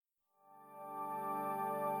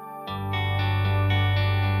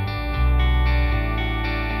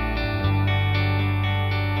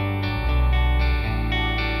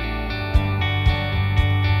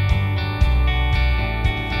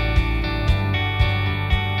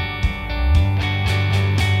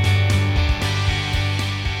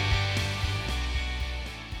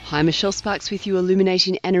I'm Michelle Sparks with you,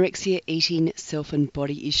 illuminating anorexia, eating, self and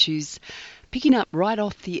body issues. Picking up right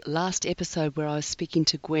off the last episode where I was speaking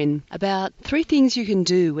to Gwen about 3 things you can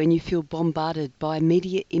do when you feel bombarded by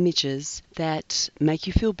media images that make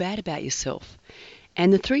you feel bad about yourself.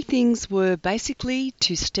 And the 3 things were basically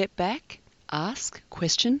to step back, ask,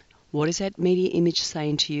 question, what is that media image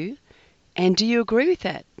saying to you? And do you agree with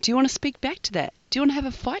that? Do you want to speak back to that? Do you want to have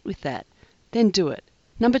a fight with that? Then do it.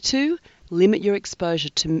 Number 2, limit your exposure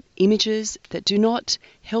to images that do not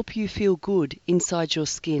help you feel good inside your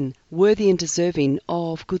skin, worthy and deserving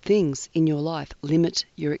of good things in your life. Limit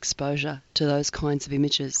your exposure to those kinds of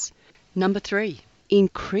images. Number 3,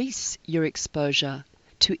 increase your exposure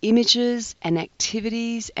to images and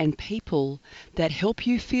activities and people that help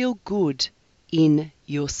you feel good in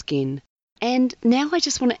your skin. And now I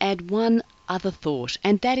just want to add one other thought,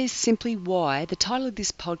 and that is simply why the title of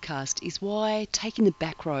this podcast is why taking the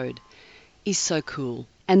back road is so cool.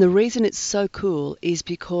 And the reason it's so cool is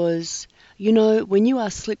because, you know, when you are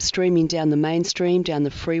slipstreaming down the mainstream, down the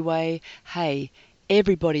freeway, hey,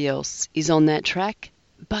 everybody else is on that track.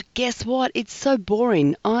 But guess what? It's so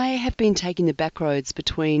boring. I have been taking the back roads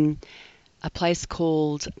between a place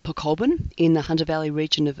called Port Colborne in the Hunter Valley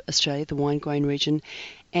region of Australia, the wine grain region,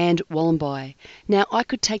 and Wollombi. Now, I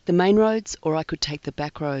could take the main roads or I could take the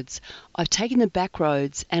back roads. I've taken the back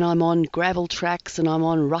roads and I'm on gravel tracks and I'm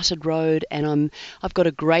on rutted road and I've got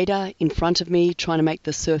a grader in front of me trying to make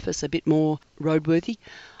the surface a bit more roadworthy.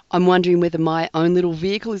 I'm wondering whether my own little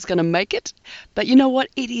vehicle is going to make it. But you know what?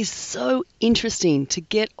 It is so interesting to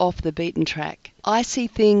get off the beaten track. I see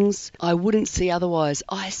things I wouldn't see otherwise.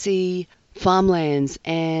 I see farmlands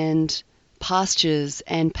and pastures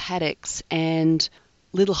and paddocks and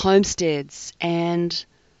little homesteads and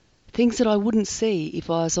things that I wouldn't see if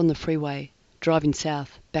I was on the freeway driving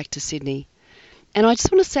south back to Sydney. And I just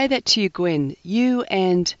want to say that to you, Gwen, you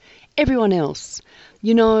and everyone else.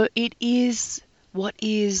 You know, it is what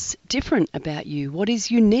is different about you, what is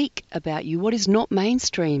unique about you, what is not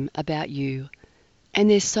mainstream about you. And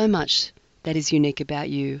there's so much that is unique about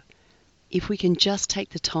you. If we can just take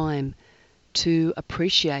the time to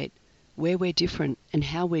appreciate where we're different and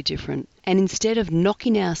how we're different. And instead of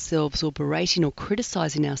knocking ourselves or berating or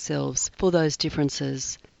criticizing ourselves for those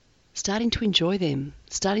differences, starting to enjoy them,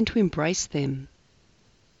 starting to embrace them.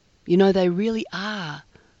 You know, they really are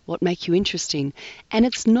what make you interesting. And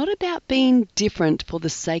it's not about being different for the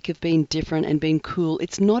sake of being different and being cool.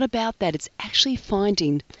 It's not about that. It's actually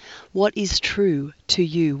finding what is true to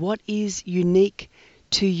you, what is unique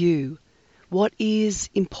to you, what is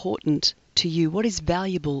important to you, what is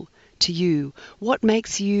valuable to you, what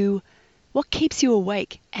keeps you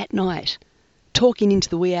awake at night, talking into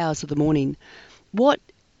the wee hours of the morning, what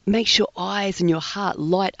makes your eyes and your heart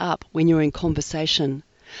light up when you're in conversation,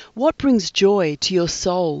 what brings joy to your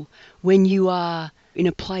soul when you are in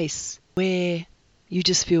a place where you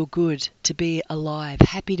just feel good to be alive,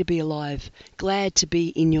 happy to be alive, glad to be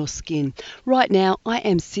in your skin. Right now, I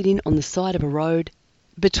am sitting on the side of a road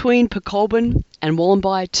between Port Colborne and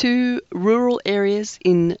Wollombi, 2 rural areas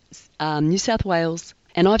in New South Wales,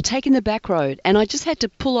 and I've taken the back road, and I just had to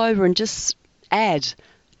pull over and just add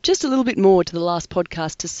just a little bit more to the last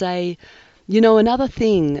podcast to say, you know, another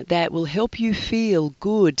thing that will help you feel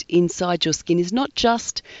good inside your skin is not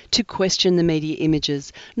just to question the media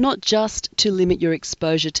images, not just to limit your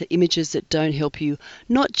exposure to images that don't help you,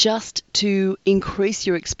 not just to increase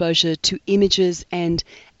your exposure to images and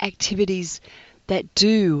activities that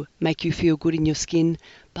do make you feel good in your skin,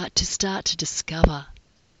 but to start to discover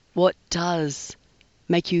what does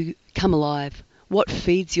make you come alive, what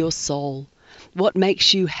feeds your soul, what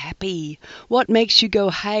makes you happy, what makes you go,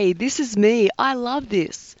 hey, this is me, I love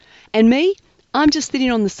this. And me, I'm just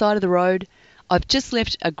sitting on the side of the road. I've just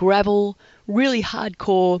left a gravel, really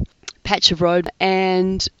hardcore patch of road,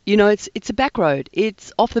 and you know, it's a back road.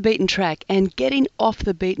 It's off the beaten track, and getting off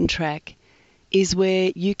the beaten track is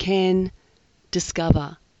where you can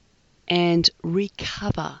discover and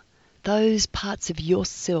recover those parts of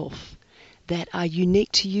yourself that are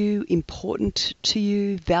unique to you, important to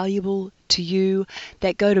you, valuable to you,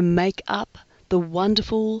 that go to make up the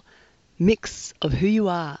wonderful mix of who you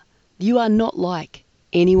are. You are not like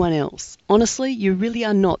anyone else. Honestly, you really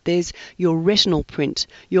are not. There's your retinal print,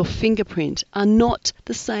 your fingerprint are not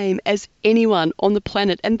the same as anyone on the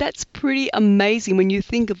planet. And that's pretty amazing when you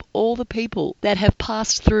think of all the people that have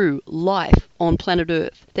passed through life on planet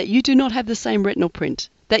Earth, that you do not have the same retinal print,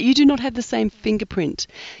 that you do not have the same fingerprint,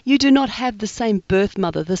 you do not have the same birth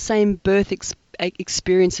mother, the same birth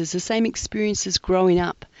experiences, the same experiences growing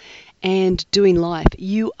up and doing life.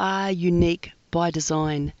 You are unique by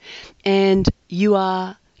design, and you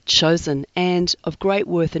are chosen and of great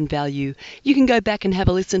worth and value. You can go back and have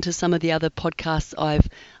a listen to some of the other podcasts I've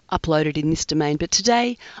uploaded in this domain. But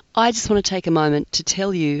today, I just want to take a moment to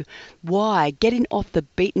tell you why getting off the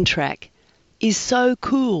beaten track is so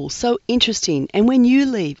cool, so interesting. And when you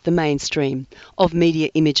leave the mainstream of media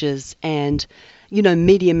images and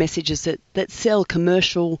media messages that sell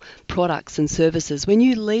commercial products and services, when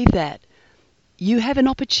you leave that, you have an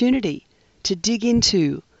opportunity to dig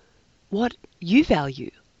into what you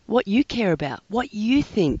value, what you care about, what you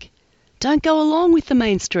think. Don't go along with the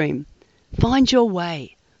mainstream. Find your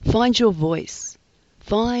way, find your voice,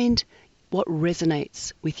 find what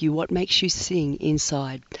resonates with you, what makes you sing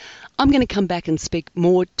inside. I'm going to come back and speak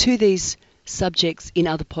more to these subjects in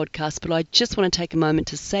other podcasts, but I just want to take a moment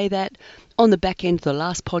to say that on the back end of the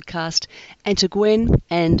last podcast. And to Gwen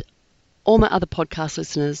and all my other podcast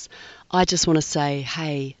listeners, I just want to say,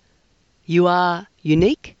 hey, you are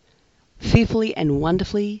unique, fearfully and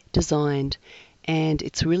wonderfully designed, and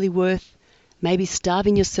it's really worth maybe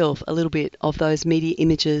starving yourself a little bit of those media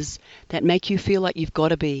images that make you feel like you've got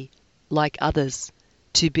to be like others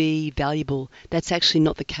to be valuable. That's actually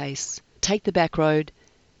not the case. Take the back road,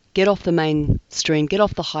 get off the mainstream, get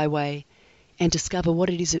off the highway, and discover what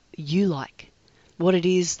it is that you like, what it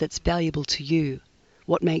is that's valuable to you,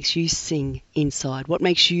 what makes you sing inside, what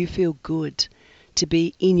makes you feel good to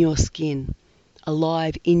be in your skin,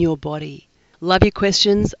 alive in your body. Love your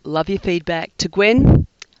questions, love your feedback. To Gwen,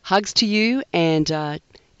 hugs to you, and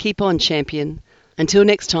keep on, champion. Until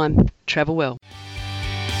next time, travel well.